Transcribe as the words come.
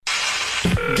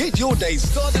Get your day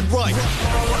started right.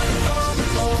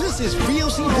 This is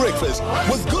VOC Breakfast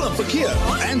with Gulam Fakir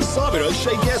and Sabira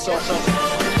Sheikh Yasser.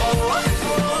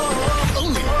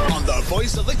 Only on the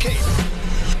Voice of the Cape.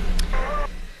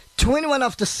 21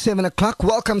 after 7 o'clock.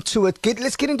 Welcome to it.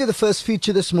 Let's get into the first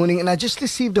feature this morning. And I just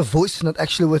received a voice note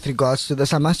actually with regards to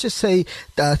this. I must just say,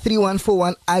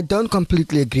 3141, I don't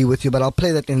completely agree with you, but I'll play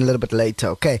that in a little bit later.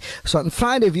 Okay. So on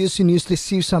Friday, VOC News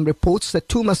received some reports that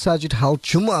two masajid held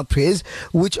Jumu'ah prayers,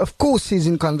 which of course is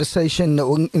in conversation,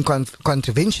 in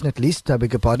contravention at least, I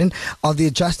beg your pardon, of the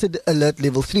adjusted alert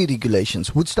level 3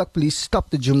 regulations. Woodstock police stopped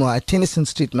the Jumu'ah at Tennyson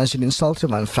Street Masjid in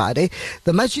Saltram on Friday.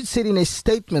 The masjid said in a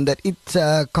statement that it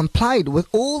complied with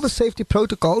all the safety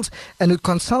protocols and would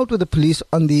consult with the police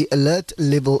on the alert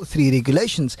level 3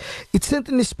 regulations. It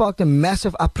certainly sparked a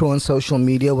massive uproar on social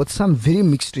media with some very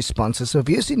mixed responses. So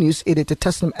VOC News editor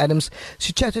Tasnim Adams,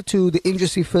 she chatted to the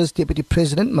NGC First Deputy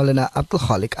President Maulana Abdul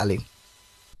Khalik Ali.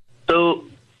 So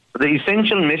the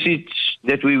essential message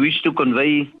that we wish to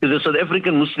convey to the South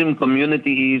African Muslim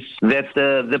community is that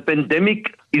the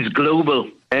pandemic is global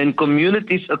and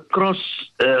communities across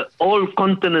all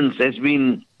continents has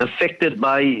been affected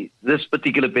by this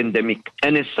particular pandemic.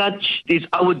 And as such, it is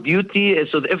our duty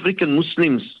as South African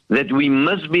Muslims that we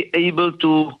must be able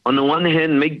to, on the one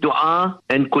hand, make dua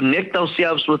and connect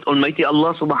ourselves with Almighty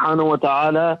Allah subhanahu wa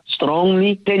ta'ala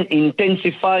strongly,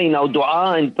 intensify in our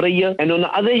dua and prayer, and on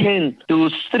the other hand, to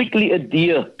strictly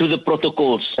adhere to the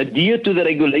protocols, adhere to the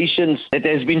regulations that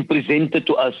has been presented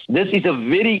to us. This is a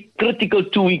very critical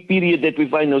 2-week period that we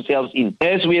find ourselves in.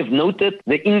 As we have noted,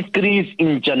 the increase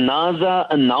in janaza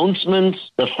announcements,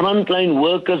 the frontline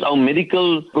workers, our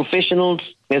medical professionals,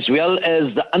 as well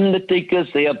as the undertakers,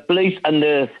 they are placed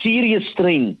under serious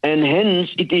strain. And hence,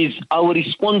 it is our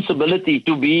responsibility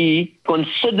to be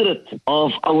considerate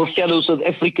of our fellow South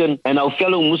African and our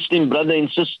fellow Muslim brother and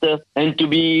sister, and to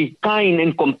be kind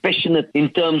and compassionate in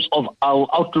terms of our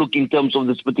outlook in terms of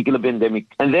this particular pandemic.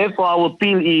 And therefore, our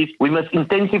appeal is we must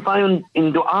intensify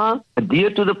in dua,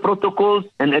 adhere to the protocols,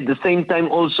 and at the same time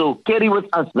also carry with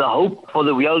us the hope for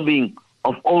the well-being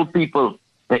of all people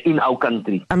in our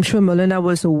country. I'm sure Maulana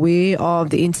was aware of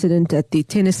the incident at the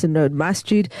Tennyson Road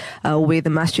Masjid, where the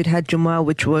masjid had Jummah,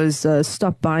 which was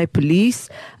stopped by police.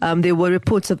 There were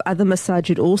reports of other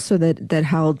masajid also that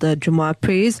held Jummah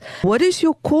prayers. What is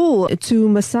your call to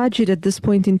masajid at this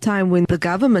point in time when the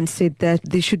government said that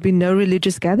there should be no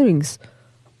religious gatherings?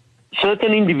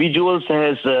 Certain individuals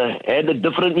has had a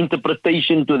different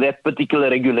interpretation to that particular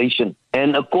regulation,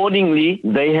 and accordingly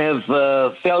they have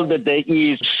felt that there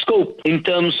is scope in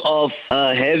terms of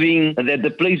having that the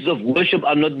places of worship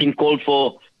are not being called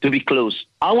for to be closed.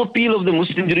 Our appeal of the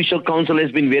Muslim Judicial Council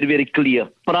has been very, very clear.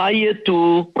 Prior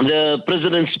to the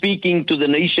President speaking to the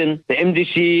nation, the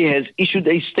MDC has issued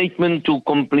a statement to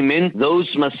compliment those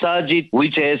masajid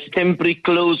which has temporarily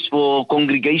closed for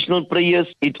congregational prayers.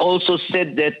 It also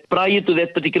said that prior to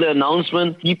that particular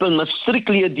announcement, people must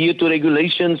strictly adhere to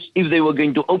regulations if they were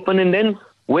going to open, and then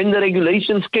when the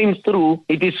regulations came through,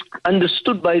 it is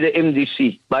understood by the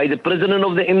MDC, by the President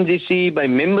of the MDC, by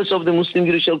members of the Muslim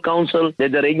Judicial Council,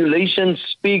 that the regulation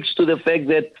speaks to the fact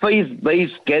that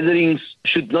faith-based gatherings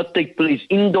should not take place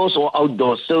indoors or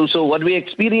outdoors. So what we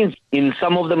experienced in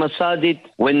some of the masajid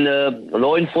when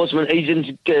law enforcement agents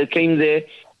came there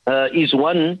is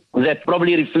one that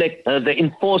probably reflect the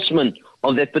enforcement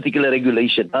of that particular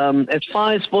regulation. As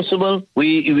far as possible,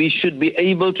 we should be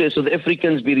able to, as South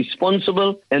Africans, be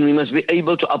responsible, and we must be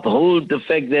able to uphold the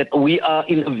fact that we are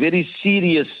in a very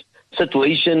serious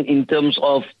situation in terms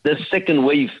of the second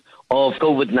wave of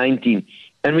COVID-19.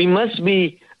 And we must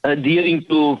be adhering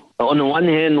to, on the one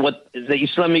hand, what the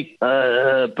Islamic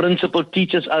principle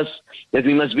teaches us, that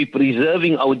we must be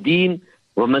preserving our deen.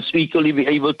 We must equally be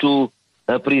able to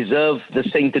preserve the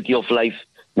sanctity of life.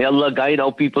 May Allah guide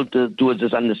our people towards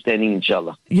this understanding,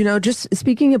 inshallah. You know, just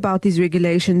speaking about these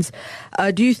regulations,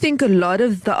 do you think a lot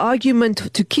of the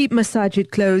argument to keep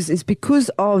masajid closed is because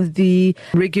of the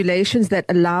regulations that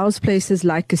allows places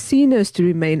like casinos to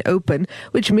remain open,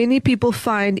 which many people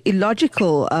find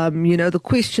illogical? The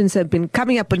questions have been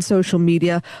coming up on social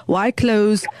media. Why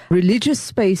close religious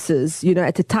spaces,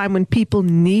 at a time when people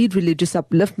need religious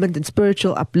upliftment and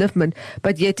spiritual upliftment,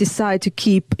 but yet decide to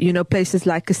keep, places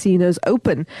like casinos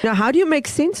open? Now, how do you make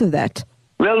sense of that?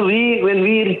 Well, when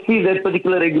we receive that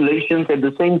particular regulations, at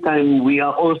the same time, we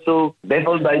are also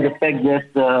baffled by the fact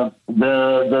that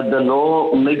the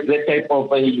law makes that type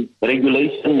of a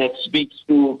regulation that speaks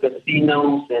to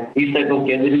casinos and these type of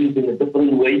gatherings in a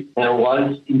different way,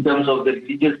 whilst in terms of the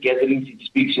religious gatherings, it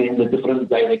speaks in a different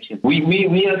direction.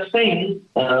 We are saying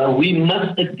we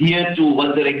must adhere to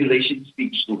what the regulation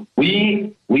speaks to.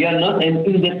 We We are not an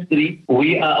industry.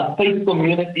 We are a faith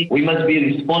community. We must be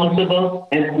responsible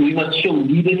and we must show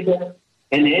leadership.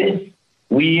 And hence,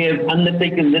 we have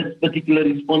undertaken this particular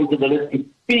responsibility to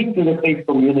speak to the faith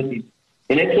communities.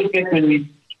 In actual fact, when we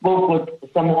spoke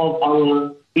with some of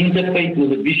our interfaith with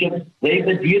the bishops, they've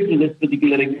adhered to this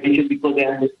particular regulation because they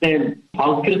understand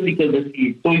how critical this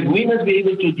is. So if we must be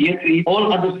able to adhere to it,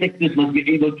 all other sectors must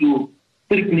be able to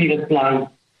strictly apply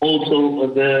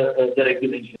also the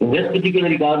regulation. In this particular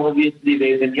regard, obviously,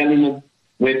 there is an element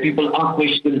where people are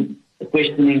questioning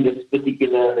this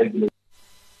particular regulation.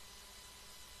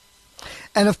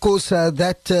 And of course,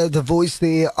 the voice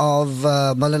there of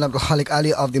Maulana Abdul Khalik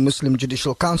Ali of the Muslim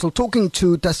Judicial Council talking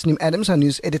to Tasneem Adams, our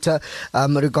news editor,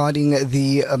 regarding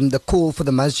the call for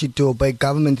the masjid to obey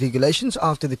government regulations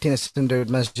after the Tennis Standard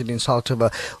Masjid in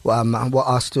Saltova were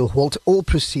asked to halt all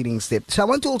proceedings there. So I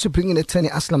want to also bring in attorney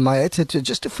Aslam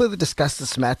Mayat to further discuss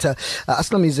this matter.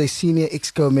 Aslam is a senior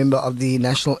exco member of the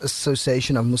National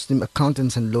Association of Muslim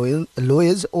Accountants and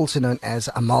Lawyers, also known as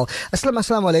Amal. Aslam,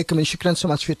 assalamu alaikum, and shukran so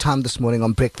much for your time this morning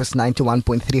on Breakfast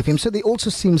 91.3 FM. So there also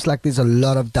seems like there's a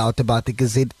lot of doubt about the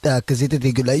gazetted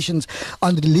regulations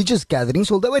on religious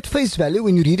gatherings, although at face value,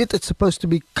 when you read it, it's supposed to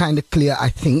be kind of clear, I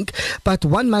think. But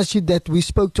one masjid that we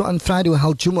spoke to on Friday, who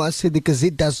held Jummah, said the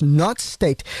gazette does not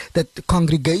state that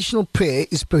congregational prayer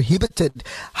is prohibited.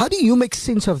 How do you make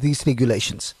sense of these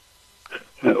regulations?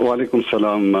 Wa alaikum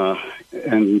salam,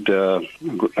 and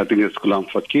I think it's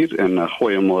Ghulam Fakir and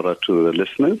Hoya Mora to the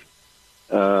listeners.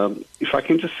 If I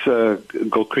can just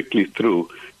go quickly through,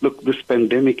 look, this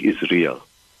pandemic is real.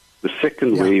 The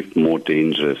second wave more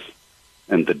dangerous.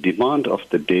 And the demand of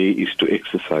the day is to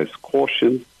exercise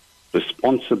caution,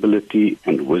 responsibility,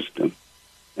 and wisdom.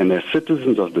 And as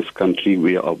citizens of this country,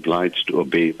 we are obliged to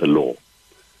obey the law.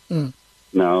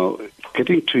 Now,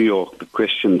 getting to the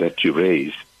question that you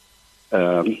raised,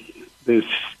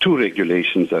 there's two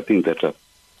regulations, I think, that are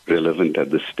relevant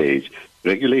at this stage.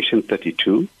 Regulation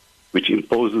 32, which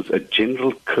imposes a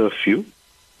general curfew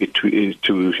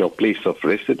to your place of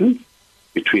residence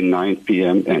between 9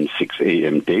 p.m. and 6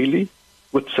 a.m. daily,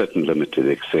 with certain limited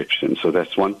exceptions. So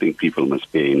that's one thing people must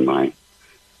bear in mind.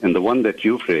 And the one that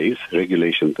you've raised,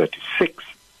 Regulation 36,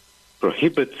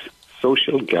 prohibits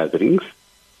social gatherings,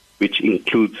 which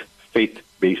includes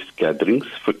faith-based gatherings,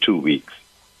 for 2 weeks.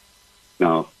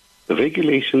 Now, the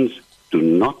regulations do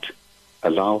not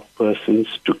allow persons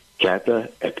to gather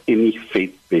at any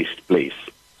faith-based place,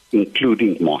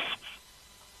 including mosques.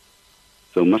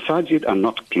 So masajid are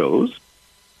not closed,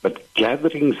 but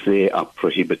gatherings there are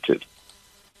prohibited.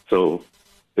 So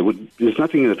there's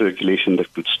nothing in the regulation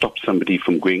that could stop somebody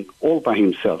from going all by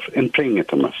himself and praying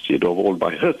at a masjid, or all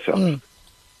by herself.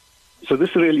 So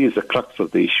this really is the crux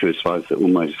of the issue as far as the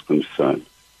Ummah is concerned.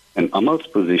 And Amal's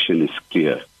position is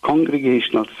clear.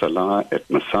 Congregational salah at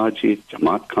masajid,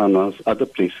 jamaat khanas, other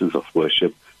places of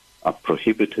worship are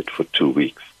prohibited for 2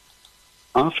 weeks,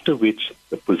 after which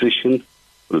the position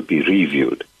will be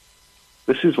reviewed.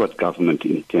 This is what government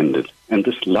intended. And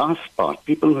this last part,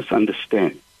 people must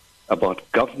understand about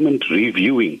government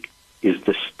reviewing, is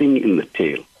the sting in the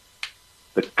tail.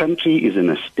 The country is in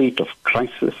a state of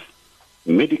crisis.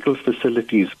 Medical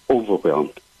facilities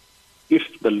overwhelmed. If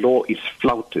the law is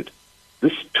flouted,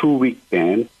 this 2-week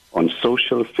ban on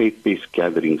social faith-based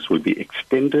gatherings will be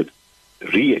extended,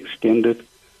 re-extended,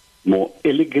 more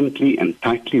elegantly and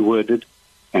tightly worded,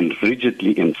 and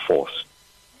rigidly enforced.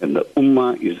 And the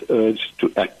Ummah is urged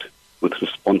to act with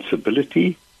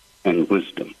responsibility and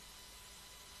wisdom.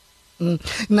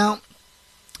 Now,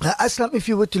 Aslam, if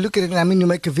you were to look at it, I mean, you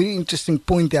make a very interesting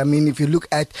point there. I mean, if you look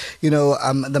at,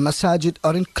 the masajid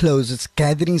aren't closed, it's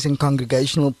gatherings and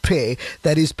congregational prayer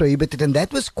that is prohibited. And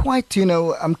that was quite,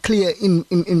 clear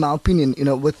in my opinion, in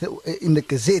the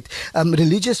Gazette.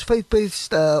 Religious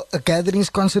faith-based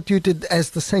gatherings constituted as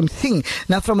the same thing.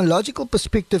 Now, from a logical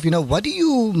perspective, what do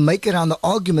you make around the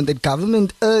argument that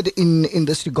government erred in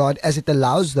this regard, as it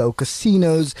allows, though,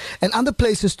 casinos and other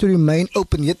places to remain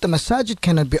open, yet the masajid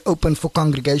cannot be open for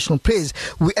congregational prayers?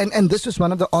 And this was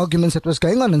one of the arguments that was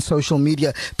going on in social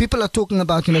media. People are talking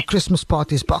about, Christmas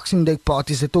parties, Boxing Day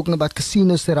parties. They're talking about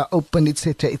casinos that are open,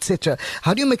 etc., etc.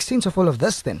 How do you make sense of all of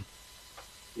this then?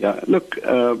 Yeah, look,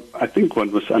 I think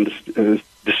one must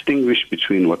distinguish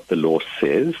between what the law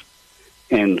says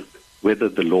and whether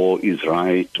the law is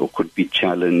right or could be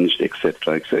challenged,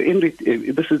 etc.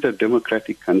 This is a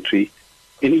democratic country.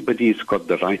 Anybody's got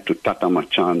the right to tatama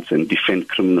chance and defend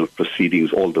criminal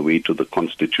proceedings all the way to the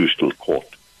Constitutional Court.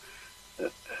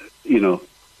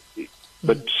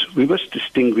 But we must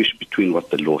distinguish between what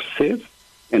the law says,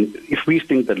 and if we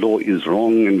think the law is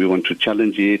wrong and we want to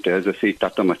challenge it, as I say,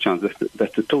 tatama chance,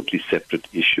 that's a totally separate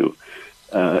issue.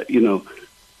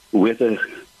 whether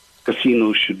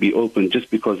casinos should be open just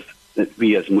because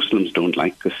we as Muslims don't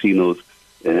like casinos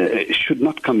should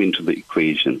not come into the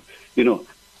equation. In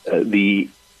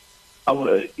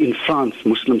France,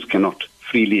 Muslims cannot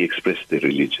freely express their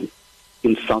religion.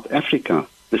 In South Africa,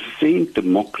 the same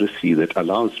democracy that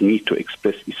allows me to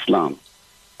express Islam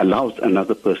allows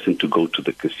another person to go to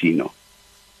the casino.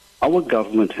 Our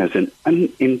government has an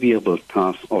unenviable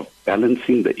task of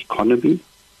balancing the economy,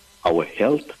 our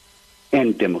health,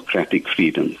 and democratic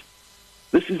freedoms.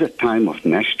 This is a time of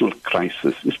national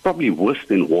crisis. It's probably worse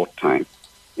than wartime.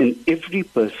 And every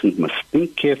person must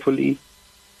think carefully,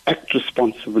 act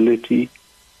responsibly,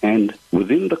 and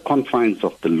within the confines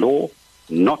of the law,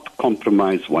 not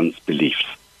compromise one's beliefs.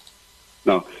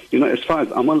 Now, as far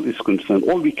as Amal is concerned,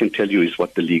 all we can tell you is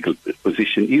what the legal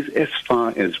position is as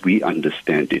far as we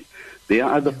understand it. There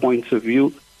are other points of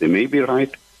view. They may be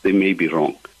right, they may be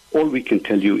wrong. All we can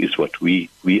tell you is what we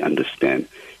understand.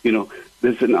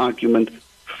 There's an argument,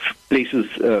 places,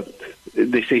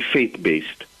 they say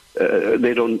faith-based.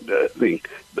 They don't think.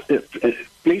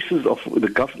 Places of the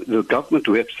government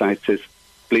website says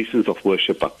places of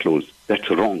worship are closed. That's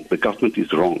wrong. The government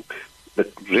is wrong. The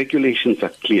regulations are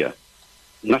clear.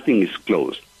 Nothing is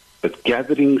closed. But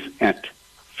gatherings at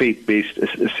faith-based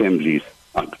assemblies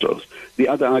are closed. The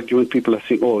other argument, people are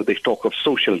saying, they talk of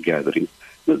social gatherings.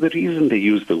 The reason they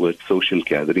use the word social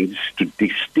gathering is to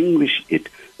distinguish it.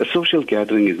 A social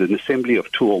gathering is an assembly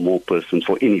of two or more persons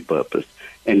for any purpose.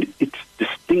 And it's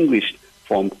distinguished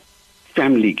from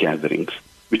family gatherings,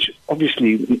 which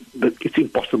obviously it's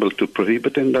impossible to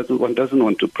prohibit, and one doesn't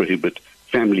want to prohibit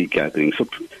family gatherings. So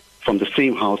from the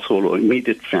same household or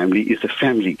immediate family is a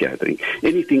family gathering.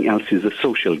 Anything else is a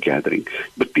social gathering.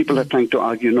 But people are trying to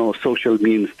argue, no, social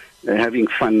means having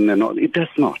fun and all. It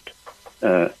does not.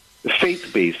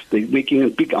 Faith-based, they're making a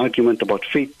big argument about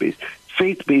faith-based.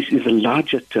 Faith-based is a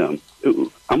larger term.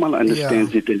 Amal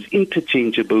understands it as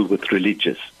interchangeable with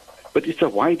religious. But it's a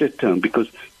wider term because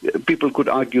people could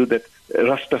argue that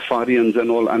Rastafarians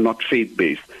and all are not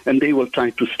faith-based, and they will try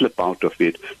to slip out of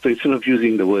it. So instead of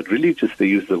using the word religious, they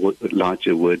use the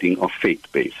larger wording of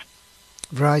faith-based.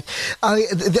 Right.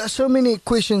 There are so many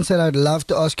questions that I'd love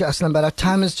to ask you, Aslam, but our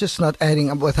time is just not adding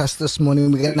up with us this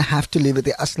morning. We're going to have to leave it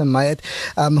there. Aslam Mayat,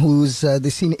 who's the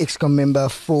senior EXCOM member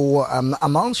for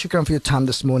Amal. Shukran for your time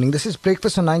this morning. This is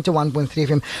Breakfast on 91.3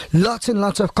 FM. Lots and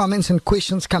lots of comments and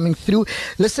questions coming through.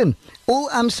 Listen, all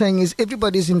I'm saying is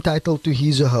everybody's entitled to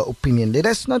his or her opinion. Let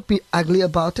us not be ugly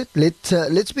about it.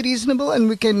 Let's be reasonable, and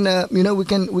we can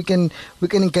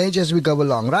engage as we go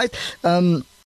along, right?